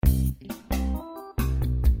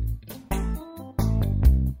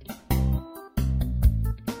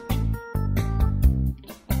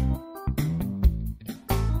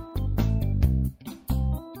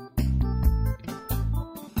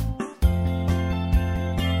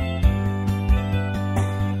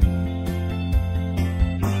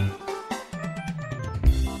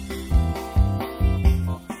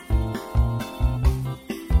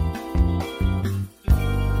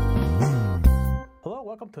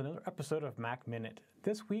to another episode of Mac Minute.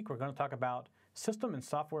 This week we're going to talk about system and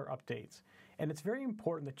software updates. And it's very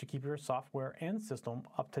important that you keep your software and system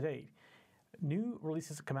up to date. New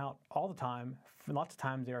releases come out all the time. Lots of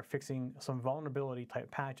times they are fixing some vulnerability type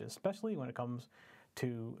patches, especially when it comes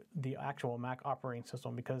to the actual Mac operating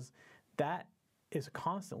system, because that is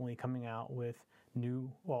constantly coming out with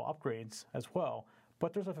new, upgrades as well.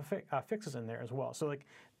 But there's fixes in there as well. So like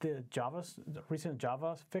the recent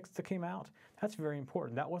Java fix that came out, that's very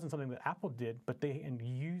important. That wasn't something that Apple did, but they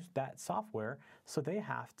used that software, so they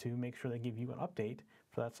have to make sure they give you an update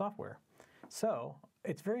for that software. So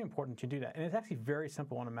it's very important that you do that. And it's actually very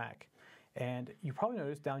simple on a Mac. And you probably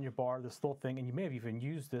noticed down your bar this little thing, and you may have even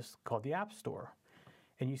used this called the App Store.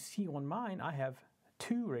 And you see on mine, I have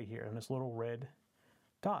 2 right here in this little red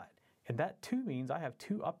dot. And that 2 means I have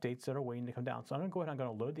 2 updates that are waiting to come down. So I'm going to go ahead and I'm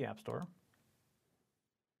going to load the App Store.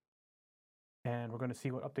 And we're going to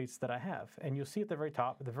see what updates that I have. And you'll see at the very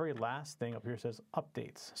top, the very last thing up here says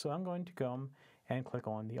Updates. So I'm going to come and click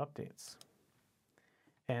on the Updates.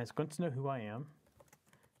 And it's going to know who I am,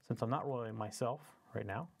 since I'm not really myself right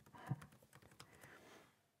now.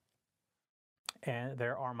 And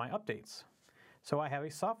there are my updates. So I have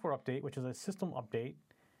a software update, which is a system update.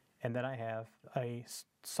 And then I have a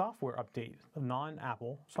software update, a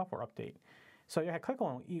non-Apple software update. So I click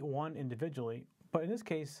on each one individually, but in this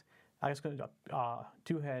case, I'm just going to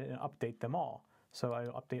do ahead and update them all. So I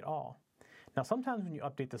update all. Now sometimes when you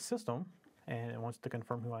update the system, and it wants to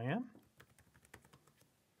confirm who I am,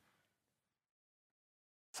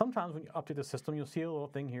 sometimes when you update the system, you'll see a little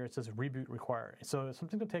thing here. It says reboot required. So it's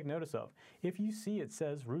something to take notice of. If you see it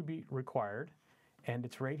says reboot required, and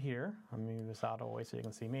it's right here. Let me move this out of the way so you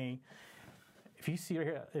can see me. If you see right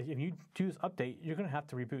here, if you do this update, you're going to have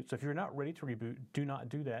to reboot. So if you're not ready to reboot, do not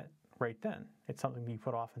do that right then. It's something you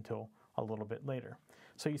put off until a little bit later.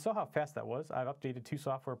 So you saw how fast that was. I've updated 2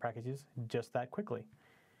 software packages just that quickly.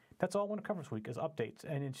 That's all I want to cover this week is updates.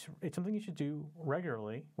 And it's something you should do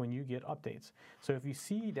regularly when you get updates. So if you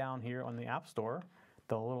see down here on the App Store,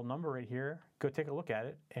 the little number right here, go take a look at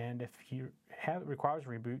it. And if you have it requires a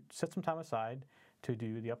reboot, set some time aside to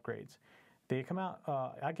do the upgrades. They come out,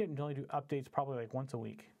 I generally do updates probably like once a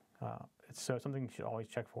week. So it's something you should always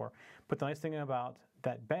check for. But the nice thing about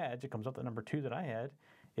that badge, it comes up the number 2 that I had,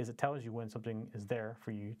 is it tells you when something is there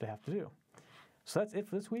for you to have to do. So that's it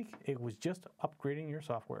for this week. It was just upgrading your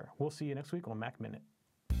software. We'll see you next week on Mac Minute.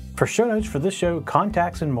 For show notes for this show,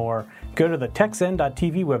 contacts, and more, go to the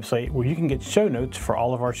TechZen.tv website where you can get show notes for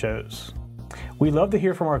all of our shows. We love to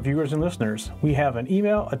hear from our viewers and listeners. We have an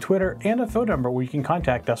email, a Twitter, and a phone number where you can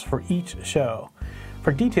contact us for each show.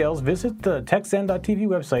 For details, visit the TechZen.tv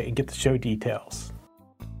website and get the show details.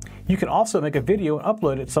 You can also make a video and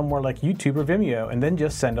upload it somewhere like YouTube or Vimeo and then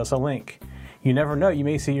just send us a link. You never know, you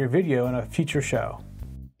may see your video in a future show.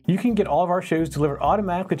 You can get all of our shows delivered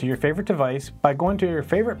automatically to your favorite device by going to your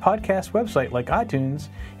favorite podcast website like iTunes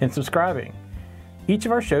and subscribing. Each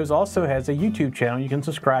of our shows also has a YouTube channel you can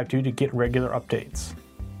subscribe to get regular updates.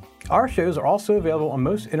 Our shows are also available on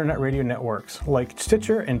most internet radio networks like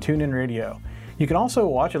Stitcher and TuneIn Radio. You can also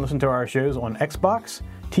watch and listen to our shows on Xbox,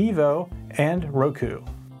 TiVo, and Roku.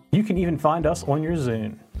 You can even find us on your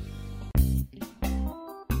Zune.